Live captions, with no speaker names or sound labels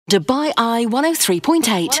Dubai Eye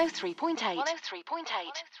 103.8.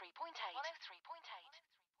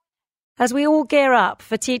 As we all gear up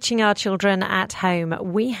for teaching our children at home,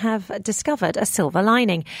 we have discovered a silver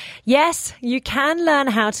lining. Yes, you can learn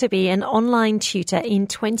how to be an online tutor in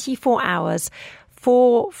 24 hours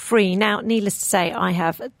for free. Now, needless to say, I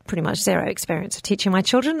have pretty much zero experience of teaching my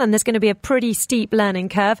children, and there's going to be a pretty steep learning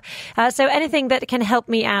curve. So anything that can help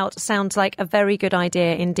me out sounds like a very good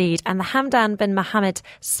idea indeed. And the Hamdan bin Mohammed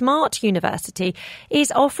Smart University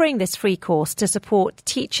is offering this free course to support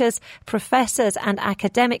teachers, professors and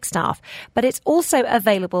academic staff. But it's also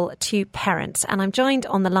available to parents. And I'm joined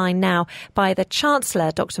on the line now by the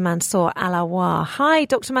Chancellor, Dr. Mansoor Al Awar. Hi,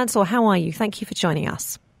 Dr. Mansoor. How are you? Thank you for joining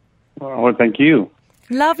us. Well, thank you.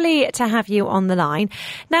 Lovely to have you on the line.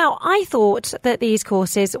 Now, I thought that these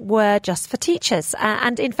courses were just for teachers.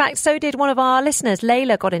 And in fact, so did one of our listeners.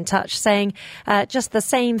 Layla got in touch saying just the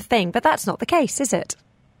same thing. But that's not the case, is it?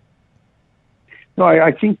 No,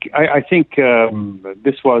 I think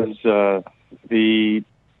this was the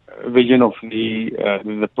vision of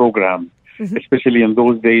the program, especially in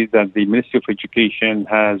those days that the Ministry of Education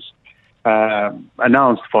has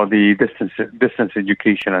announced for the distance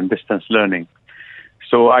education and distance learning.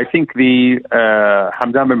 So I think the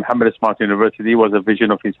Hamdan bin Mohammed Smart University was a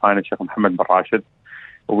vision of His Highness Sheikh Mohammed bin Rashid.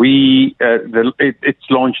 It's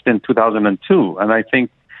launched in 2002, and I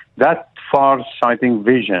think that far-sighting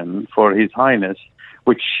vision for His Highness,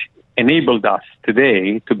 which enabled us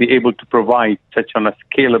today to be able to provide such on a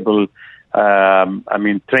scalable,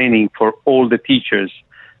 training for all the teachers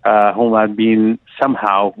who had been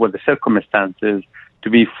somehow, with the circumstances, to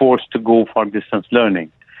be forced to go for distance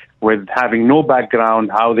learning, with having no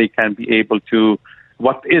background, how they can be able to,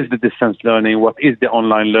 what is the distance learning, what is the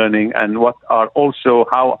online learning, and what are also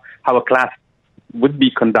how a class would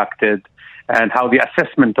be conducted, and how the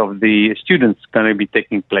assessment of the students is going to be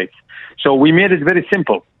taking place. So we made it very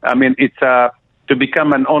simple. I mean, it's to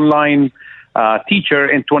become an online teacher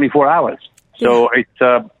in 24 hours. So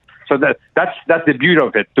it's so that's the beauty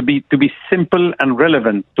of it, to be simple and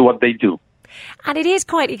relevant to what they do. And it is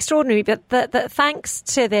quite extraordinary that thanks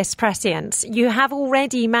to this prescience, you have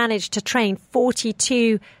already managed to train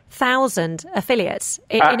 42,000 affiliates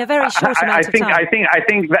in a very short amount of time. I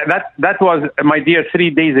think that was, my dear, 3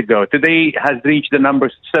 days ago. Today has reached the number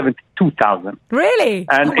 72,000. Really?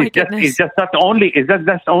 And it's just not only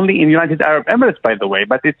that's only in United Arab Emirates, by the way,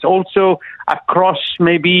 but it's also across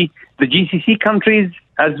maybe the GCC countries,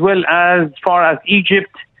 as well as far as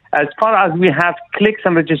Egypt, as far as we have clicks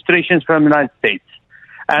and registrations from the United States.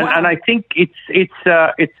 And wow. And I think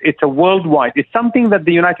it's a worldwide. It's something that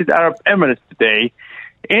the United Arab Emirates today,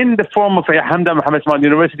 in the form of a Hamdan Mohammed Smart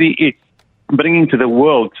University, is bringing to the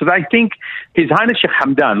world. So I think His Highness Sheikh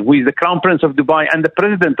Hamdan, who is the Crown Prince of Dubai and the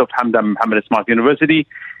President of Hamdan Mohammed Smart University,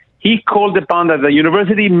 he called upon that the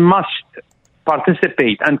university must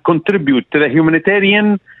participate and contribute to the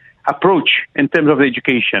humanitarian approach in terms of the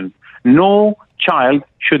education. No child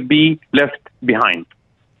should be left behind.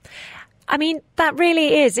 I mean, that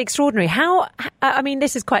really is extraordinary.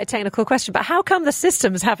 This is quite a technical question, but how come the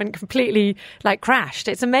systems haven't completely crashed?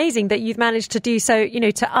 It's amazing that you've managed to do so,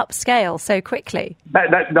 to upscale so quickly.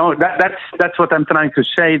 That's what I'm trying to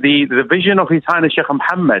say. The vision of His Highness Sheikh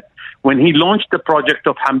Mohammed, when he launched the project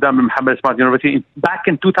of Hamdan bin Mohammed Smart University back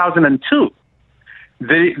in 2002,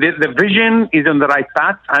 the vision is on the right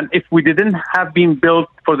path, and if we didn't have been built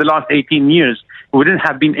for the last 18 years, we wouldn't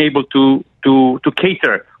have been able to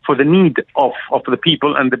cater for the need of the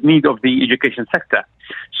people and the need of the education sector.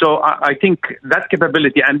 So I think that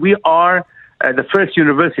capability, and we are the first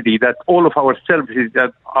university that all of our services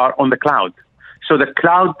that are on the cloud. So the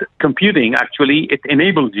cloud computing, actually, it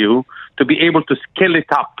enables you to be able to scale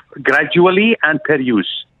it up gradually and per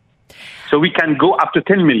use. So we can go up to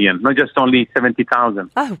 10 million, not just only 70,000.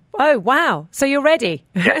 Oh, wow. So you're ready.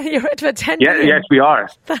 Yeah. You're ready for 10 million. Yes, we are.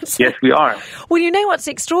 Yes, we are. Well, you know what's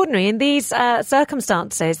extraordinary? In these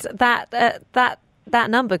circumstances, that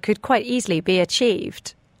number could quite easily be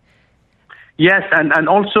achieved. Yes, and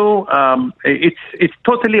also it's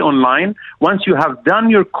totally online. Once you have done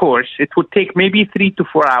your course, it would take maybe 3 to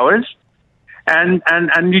 4 hours, and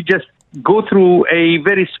you just go through a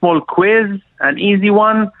very small quiz, an easy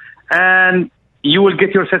one, and you will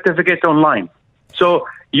get your certificate online. So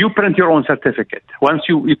you print your own certificate once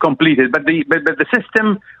you complete it. But the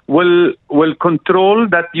system will control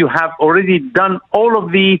that you have already done all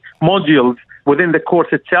of the modules within the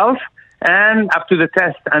course itself and up to the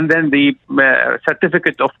test, and then the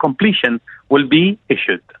certificate of completion will be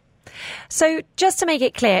issued. So just to make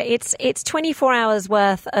it clear, it's 24 hours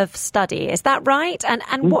worth of study. Is that right?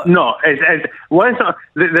 And what? No,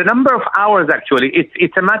 the number of hours actually,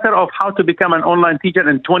 it's a matter of how to become an online teacher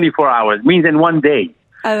in 24 hours, means in one day.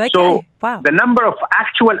 Oh, okay. So wow. The number of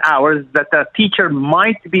actual hours that a teacher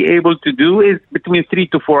might be able to do is between 3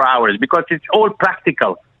 to 4 hours, because it's all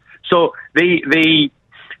practical. So the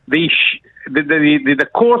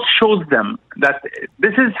course shows them that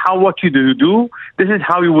this is what you do, this is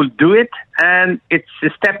how you will do it, and it's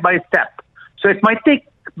step by step. So it might take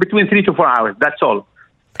between 3 to 4 hours, that's all,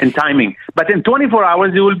 in timing. But in 24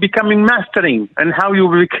 hours, you will be mastering, and how you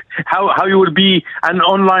will be an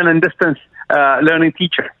online and distance learning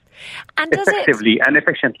teacher, and effectively and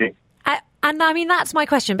efficiently. And I mean, that's my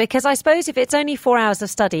question, because I suppose if it's only 4 hours of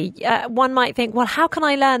study, one might think, well, how can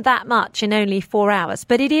I learn that much in only 4 hours?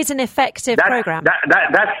 But it is an effective program.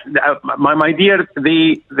 My dear,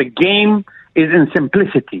 the game is in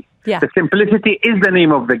simplicity. Yeah. The simplicity is the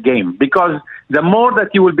name of the game, because the more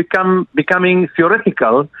that you will becoming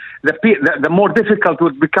theoretical, the more difficult it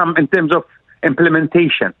would become in terms of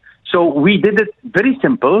implementation. So we did it very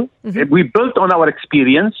simple. Mm-hmm. We built on our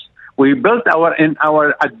experience. We built our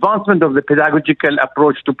advancement of the pedagogical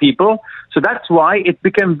approach to people. So that's why it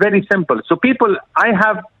became very simple. So I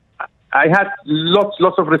had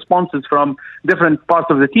lots of responses from different parts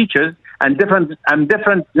of the teachers and different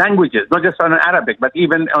languages, not just on Arabic, but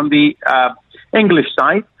even on the English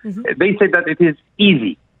side. Mm-hmm. They say that it is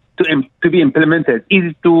easy to be implemented,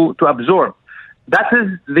 easy to absorb. That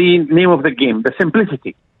is the name of the game, the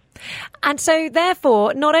simplicity. And so,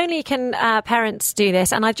 therefore, not only can parents do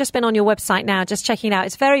this, and I've just been on your website now, just checking it out.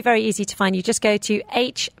 It's very, very easy to find. You just go to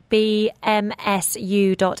hbmsu.ac.ae,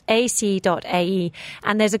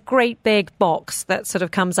 and there's a great big box that sort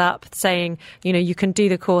of comes up saying, you can do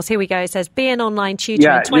the course. Here we go. It says, be an online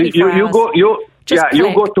tutor in 24 hours. You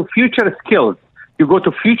go to Future Skills. You go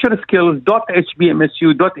to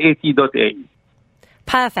futureskills.hbmsu.ac.ae.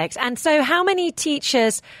 Perfect. And so how many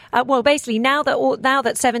teachers, basically now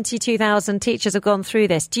that 72,000 teachers have gone through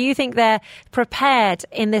this, do you think they're prepared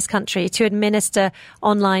in this country to administer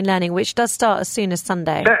online learning, which does start as soon as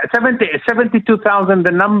Sunday? 72,000,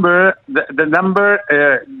 the number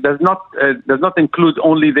does not include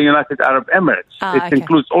only the United Arab Emirates. It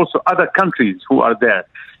includes also other countries who are there.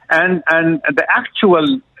 And the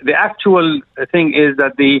actual thing is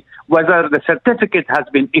that whether the certificate has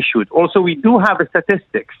been issued. Also, we do have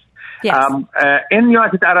statistics. Yes. In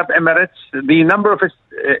United Arab Emirates, the number of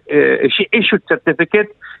issued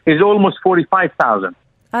certificates is almost 45,000.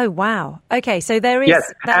 Oh, wow. Okay, so there is...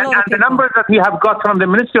 Yes, and the numbers that we have got from the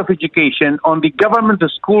Ministry of Education on the government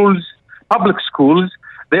schools, public schools,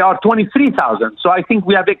 they are 23,000. So I think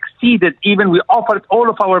we have exceeded, we offered all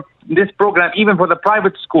of this program even for the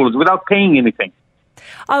private schools without paying anything.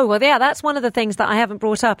 Oh, well, yeah, that's one of the things that I haven't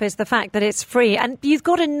brought up is the fact that it's free. And you've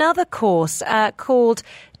got another course called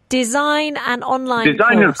Design and Online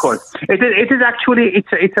Designer course. It is actually, it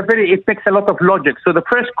makes a lot of logic. So the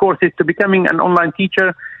first course is to becoming an online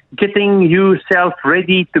teacher, getting yourself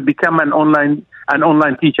ready to become an online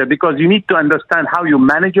teacher, because you need to understand how you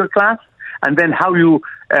manage your class, and then how you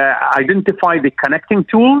identify the connecting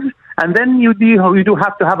tools, and then you do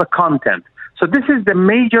have to have a content. So this is the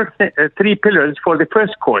major three pillars for the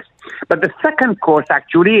first course. But the second course,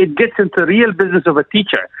 actually, it gets into the real business of a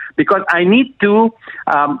teacher, because I need to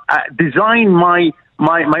design my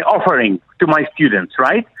offering to my students,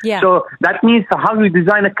 right? Yeah. So that means how you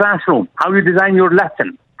design a classroom, how you design your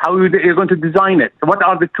lesson, how you're going to design it, what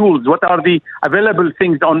are the tools, what are the available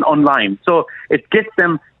things online. So it gets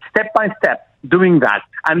them step by step doing that.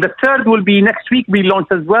 And the third will be next week we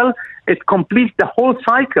launch as well. It completes the whole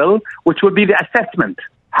cycle, which will be the assessment.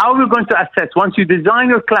 How are you going to assess once you design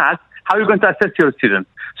your class? How are you going to assess your students?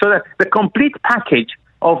 So that the complete package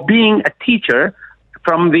of being a teacher,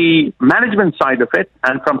 from the management side of it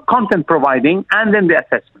and from content providing, and then the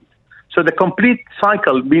assessment. So the complete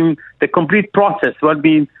cycle, being the complete process, will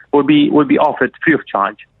be offered free of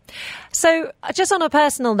charge. So just on a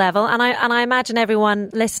personal level, and I imagine everyone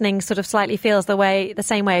listening sort of slightly feels the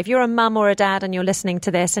same way. If you're a mum or a dad and you're listening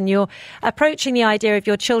to this and you're approaching the idea of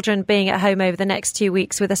your children being at home over the next 2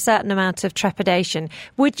 weeks with a certain amount of trepidation,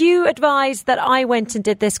 would you advise that I went and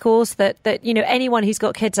did this course, that anyone who's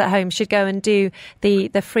got kids at home should go and do the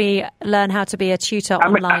free Learn How to Be a Tutor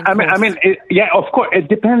online course? Of course, it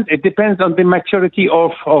depends. It depends on the maturity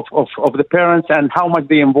of the parents and how much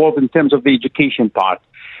they involve in terms of the education part.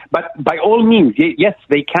 But by all means, yes,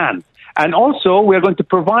 they can. And also, we're going to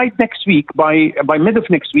provide next week, by mid of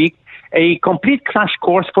next week, a complete crash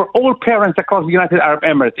course for all parents across the United Arab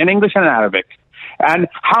Emirates in English and Arabic, and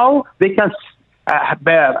how they can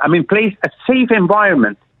place a safe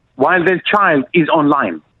environment while their child is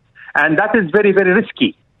online. And that is very, very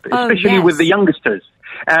risky, especially with the youngsters.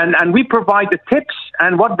 And we provide the tips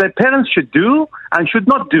and what the parents should do and should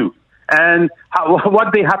not do, and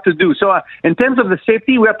what they have to do. So in terms of the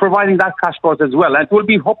safety, we are providing that crash course as well. And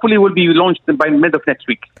hopefully will be launched by mid of next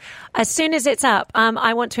week. As soon as it's up,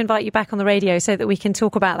 I want to invite you back on the radio so that we can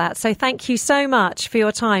talk about that. So thank you so much for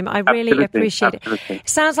your time. I really appreciate it.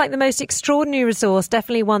 Sounds like the most extraordinary resource,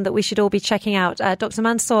 definitely one that we should all be checking out. Dr.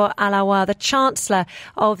 Mansoor Al Awar, the Chancellor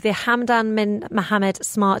of the Hamdan bin Mohammed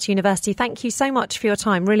Smart University. Thank you so much for your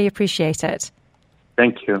time. Really appreciate it.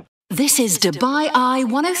 Thank you. This is Dubai Eye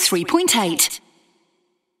 103.8.